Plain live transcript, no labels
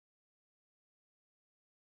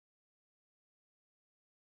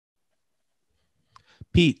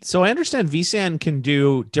Pete, so I understand vSAN can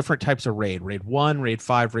do different types of RAID, RAID 1, RAID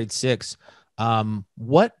 5, RAID 6.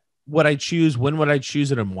 What would I choose? When would I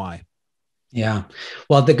choose it and why? Yeah.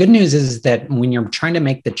 Well, the good news is that when you're trying to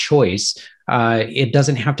make the choice, it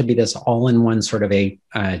doesn't have to be this all-in-one sort of a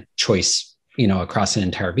choice, across an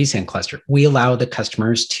entire vSAN cluster. We allow the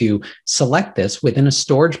customers to select this within a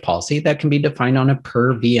storage policy that can be defined on a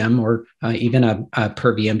per VM or even a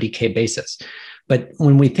per VMDK basis. But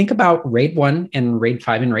when we think about RAID 1 and RAID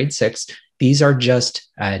 5 and RAID 6, these are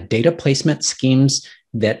just data placement schemes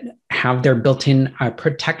that have their built-in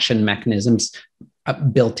protection mechanisms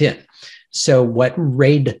built in. So what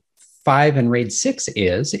RAID 5 and RAID 6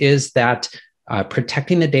 is that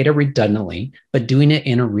protecting the data redundantly, but doing it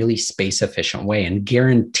in a really space efficient way and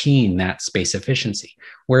guaranteeing that space efficiency.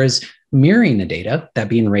 Whereas mirroring the data, that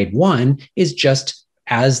being RAID 1, is just,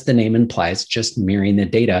 as the name implies, just mirroring the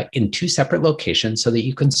data in two separate locations so that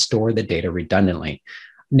you can store the data redundantly.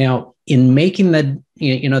 Now, in making the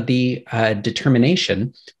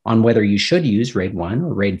determination on whether you should use RAID 1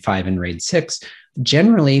 or RAID 5 and RAID 6,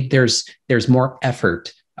 generally there's more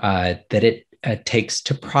effort that it takes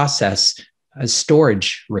to process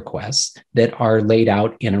storage requests that are laid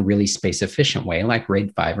out in a really space efficient way, like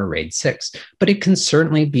RAID 5 or RAID 6. But it can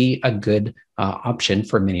certainly be a good option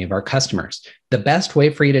for many of our customers. The best way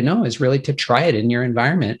for you to know is really to try it in your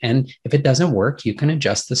environment. And if it doesn't work, you can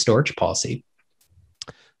adjust the storage policy.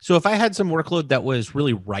 So if I had some workload that was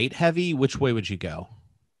really write heavy, which way would you go?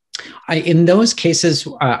 In those cases,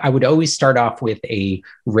 I would always start off with a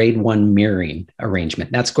RAID 1 mirroring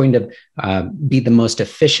arrangement. That's going to be the most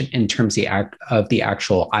efficient in terms of the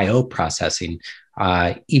actual I/O processing,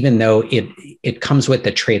 even though it comes with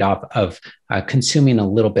the trade-off of consuming a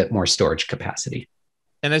little bit more storage capacity.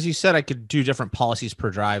 And as you said, I could do different policies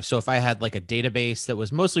per drive. So if I had like a database that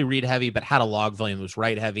was mostly read heavy, but had a log volume that was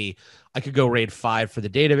write heavy, I could go RAID 5 for the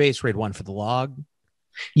database, RAID 1 for the log.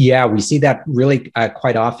 Yeah, we see that really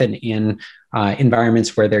quite often in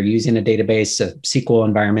environments where they're using a database, a SQL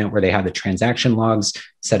environment where they have the transaction logs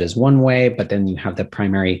set as one way, but then you have the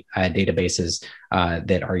primary databases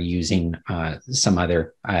that are using some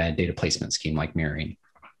other data placement scheme like mirroring.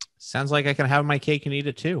 Sounds like I can have my cake and eat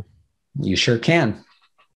it too. You sure can.